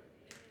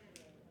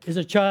is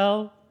a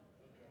child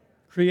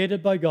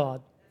created by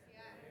God.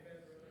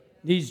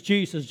 Needs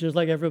Jesus just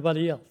like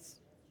everybody else.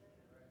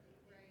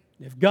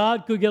 If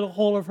God could get a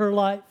hold of her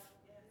life,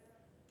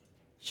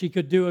 she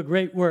could do a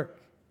great work.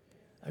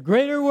 A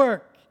greater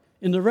work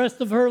in the rest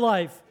of her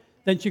life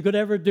than she could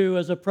ever do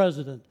as a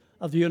president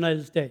of the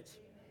United States.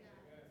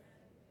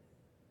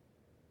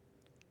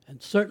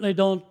 And certainly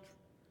don't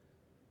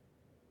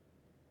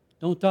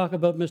talk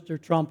about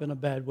Mr. Trump in a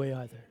bad way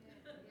either.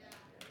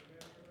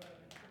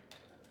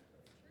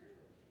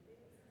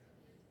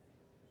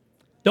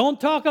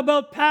 Don't talk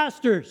about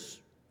pastors.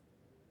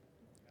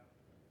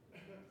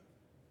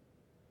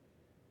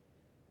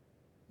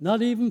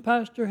 Not even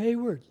Pastor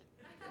Hayward.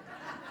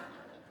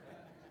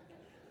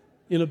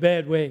 In a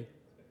bad way.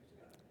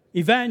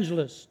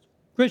 Evangelists,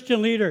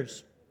 Christian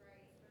leaders,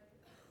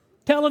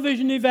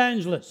 television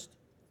evangelists.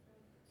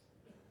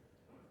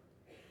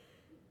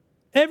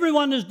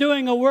 Everyone is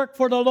doing a work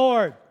for the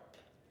Lord.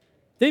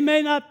 They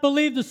may not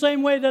believe the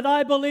same way that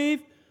I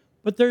believe,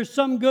 but there's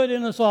some good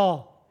in us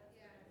all.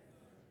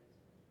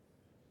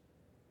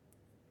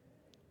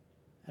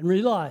 And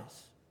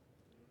realize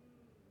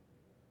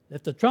that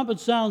if the trumpet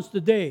sounds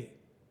today,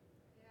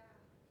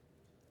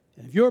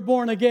 and if you're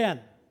born again,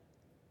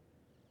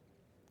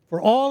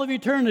 for all of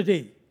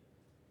eternity,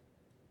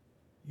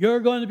 you're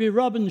going to be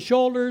rubbing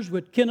shoulders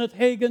with Kenneth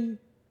Hagin,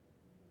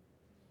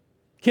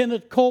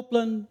 Kenneth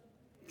Copeland,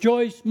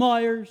 Joyce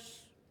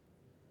Myers,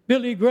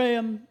 Billy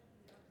Graham,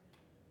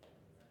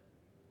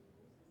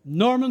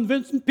 Norman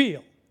Vincent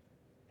Peale.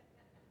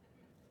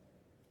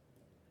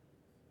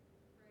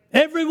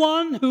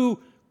 Everyone who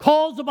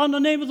calls upon the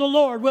name of the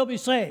Lord will be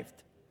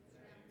saved.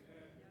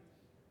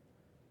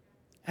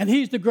 And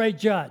He's the great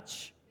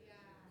judge.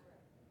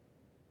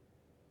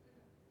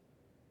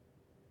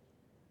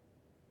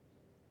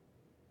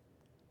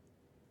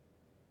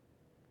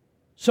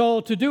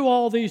 So to do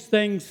all these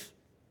things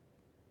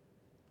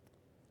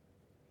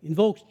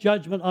invokes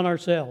judgment on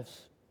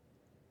ourselves.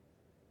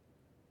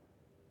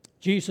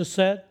 Jesus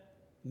said,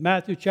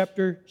 Matthew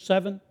chapter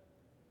 7,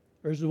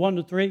 verses 1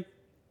 to 3,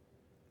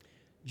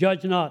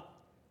 "Judge not,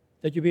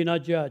 that you be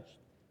not judged.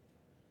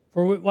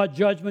 For with what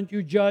judgment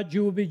you judge,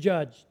 you will be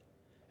judged.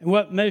 And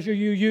what measure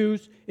you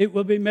use, it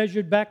will be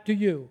measured back to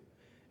you.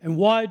 And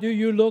why do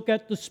you look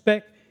at the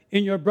speck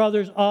in your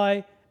brother's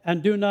eye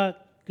and do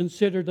not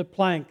consider the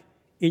plank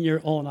in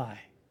your own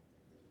eye?"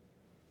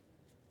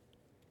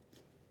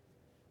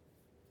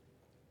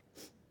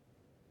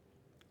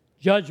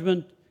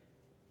 Judgment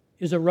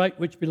is a right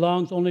which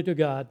belongs only to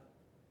God.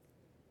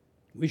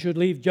 We should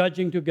leave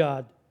judging to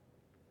God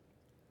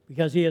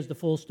because He has the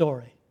full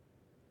story.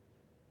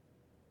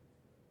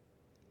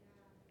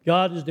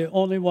 God is the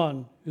only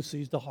one who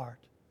sees the heart.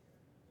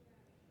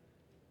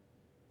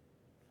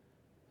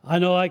 I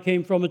know I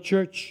came from a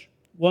church,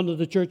 one of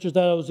the churches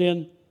that I was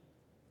in,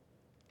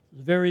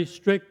 was very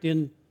strict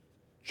in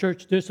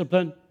church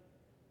discipline,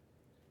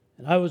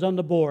 and I was on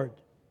the board.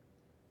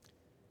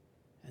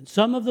 And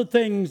some of the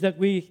things that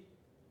we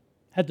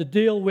had to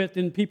deal with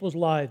in people's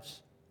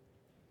lives,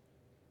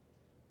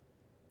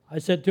 I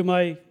said to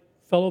my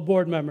fellow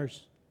board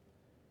members,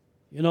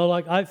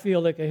 like I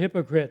feel like a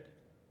hypocrite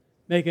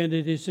making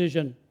a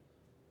decision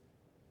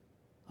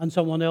on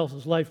someone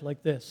else's life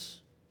like this.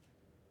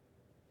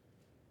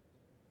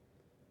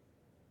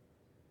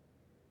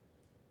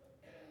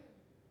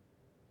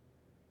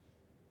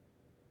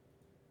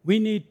 We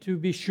need to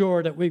be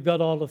sure that we've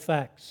got all the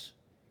facts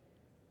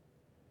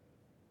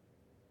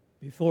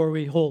before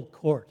we hold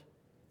court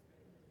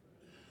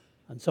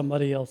on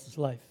somebody else's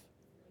life.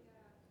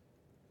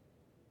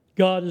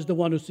 God is the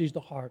one who sees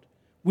the heart.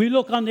 We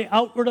look on the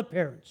outward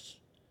appearance,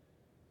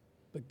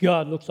 but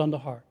God looks on the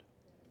heart.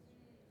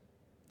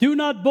 Do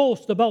not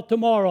boast about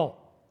tomorrow.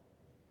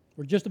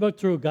 We're just about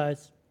through,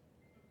 guys.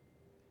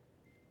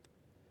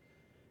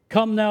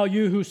 Come now,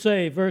 you who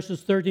say,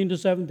 verses 13 to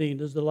 17,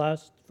 this is the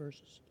last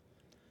verses.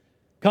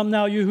 Come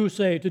now, you who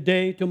say,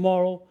 today,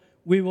 tomorrow,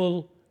 we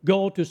will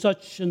go to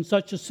such and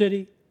such a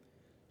city,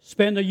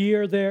 spend a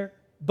year there,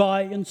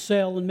 buy and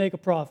sell and make a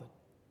profit.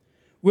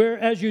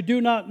 Whereas you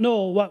do not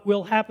know what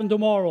will happen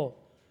tomorrow,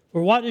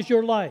 for what is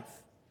your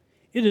life?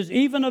 It is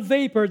even a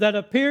vapor that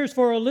appears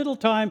for a little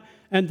time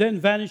and then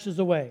vanishes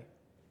away.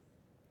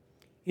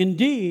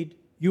 Indeed,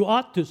 you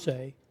ought to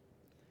say,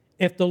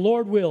 if the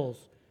Lord wills,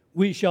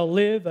 we shall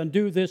live and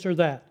do this or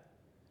that.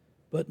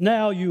 But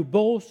now you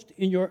boast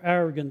in your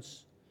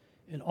arrogance,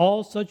 and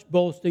all such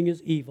boasting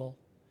is evil.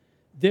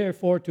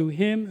 Therefore, to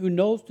him who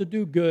knows to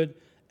do good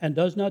and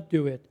does not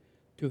do it,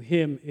 to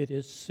him it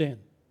is sin.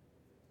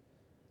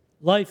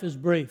 Life is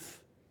brief.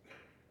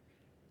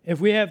 If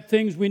we have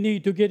things we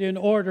need to get in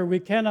order, we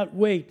cannot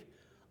wait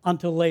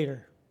until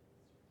later.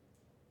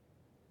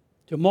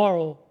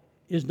 Tomorrow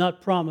is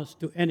not promised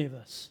to any of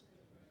us.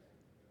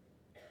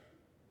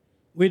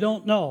 We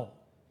don't know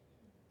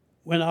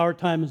when our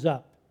time is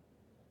up.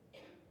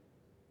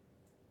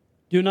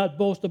 Do not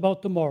boast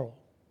about tomorrow.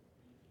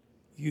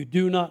 You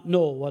do not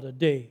know what a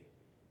day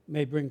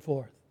may bring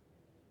forth.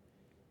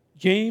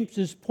 James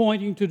is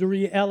pointing to the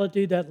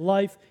reality that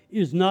life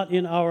is not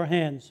in our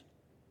hands.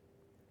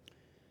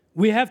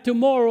 We have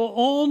tomorrow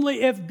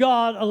only if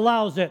God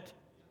allows it.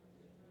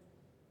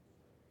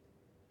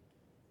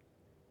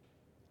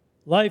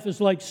 Life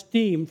is like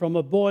steam from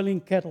a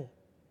boiling kettle.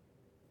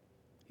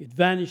 It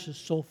vanishes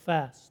so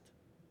fast.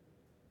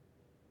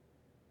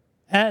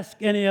 Ask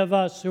any of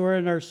us who are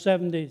in our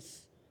 70s,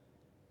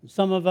 and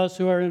some of us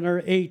who are in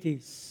our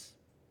 80s.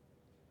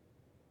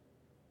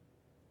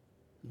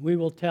 We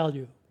will tell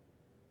you.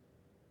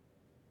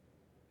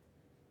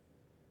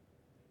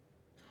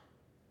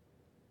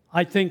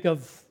 I think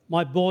of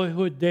my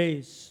boyhood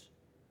days,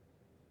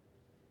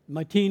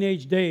 my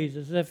teenage days,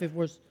 as if it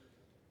was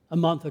a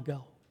month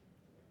ago.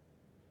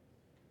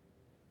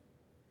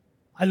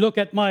 I look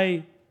at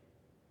my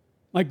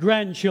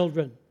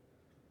grandchildren,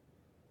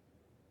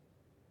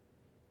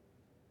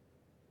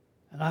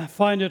 and I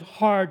find it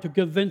hard to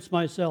convince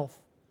myself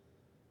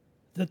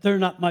that they're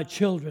not my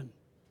children.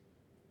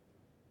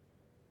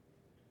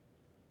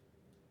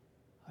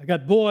 I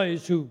got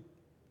boys who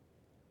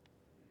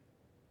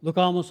look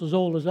almost as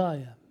old as I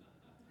am.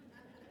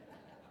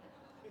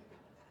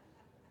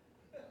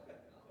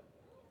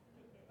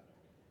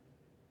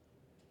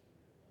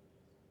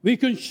 We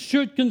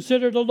should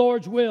consider the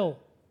Lord's will.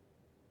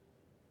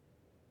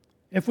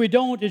 If we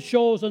don't, it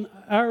shows an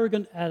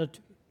arrogant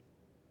attitude.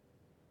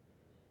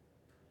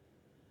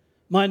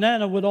 My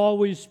Nana would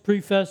always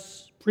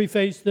preface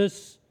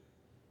this,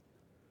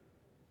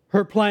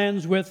 her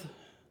plans with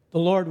the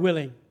Lord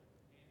willing.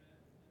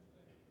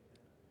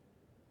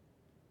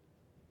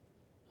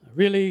 I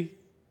really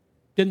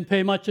didn't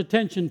pay much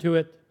attention to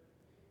it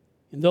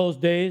in those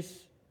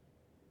days,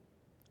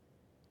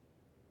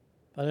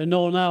 but I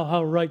know now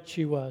how right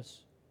she was.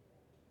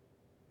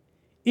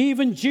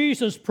 Even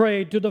Jesus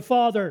prayed to the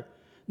Father,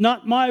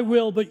 "Not my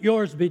will, but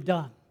yours be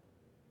done."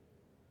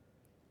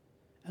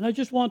 And I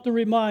just want to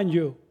remind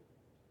you,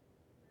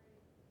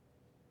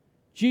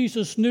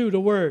 Jesus knew the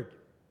Word.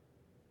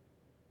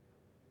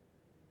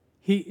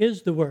 He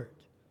is the Word.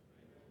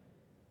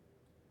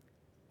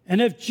 And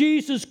if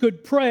Jesus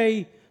could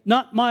pray,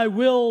 "Not my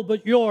will,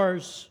 but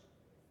yours,"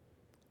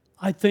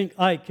 I think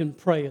I can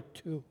pray it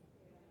too.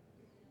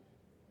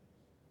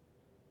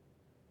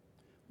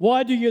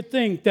 Why do you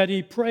think that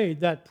he prayed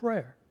that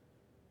prayer?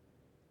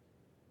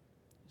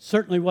 It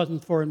certainly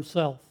wasn't for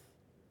himself.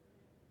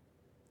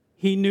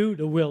 He knew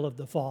the will of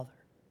the Father.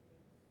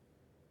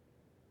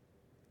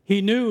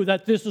 He knew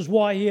that this is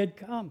why he had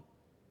come.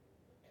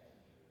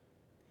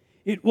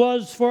 It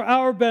was for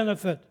our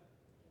benefit.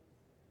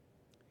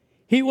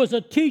 He was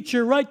a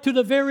teacher right to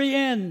the very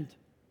end,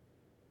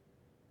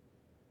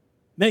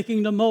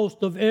 making the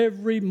most of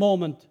every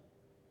moment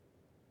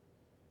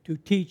to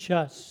teach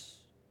us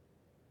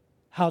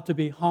how to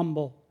be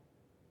humble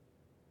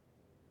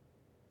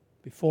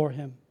before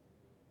him.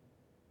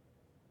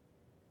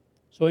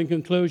 So in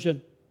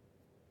conclusion,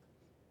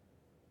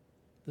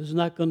 this is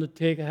not going to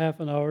take a half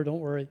an hour, don't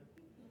worry.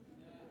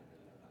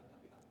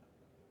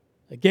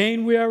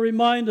 Again, we are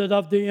reminded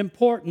of the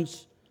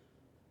importance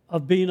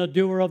of being a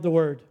doer of the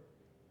word.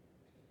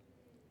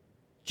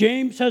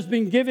 James has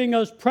been giving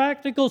us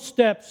practical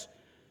steps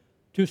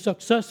to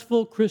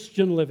successful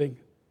Christian living.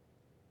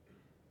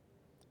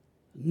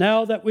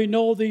 Now that we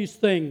know these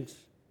things,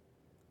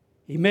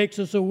 he makes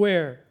us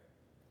aware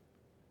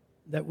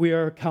that we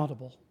are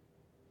accountable.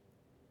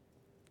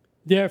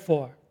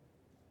 Therefore,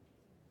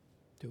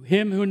 to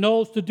him who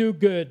knows to do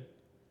good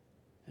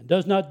and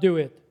does not do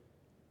it,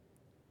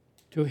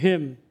 to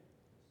him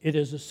it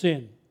is a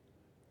sin.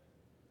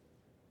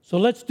 So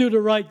let's do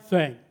the right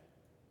thing.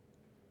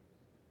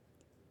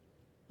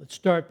 Let's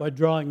start by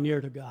drawing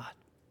near to God.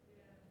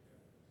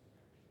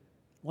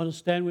 Want to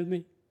stand with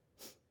me?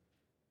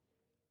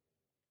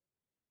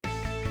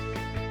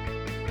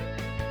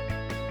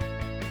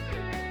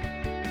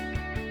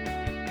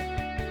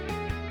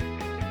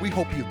 We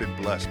hope you've been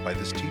blessed by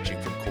this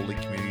teaching from Coley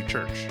Community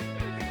Church.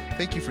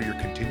 Thank you for your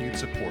continued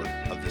support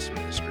of this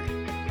ministry.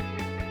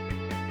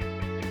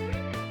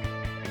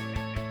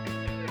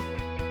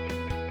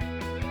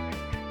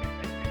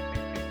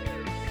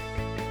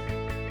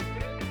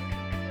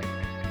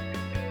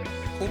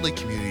 Coley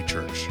Community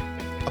Church,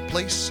 a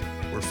place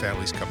where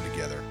families come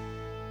together.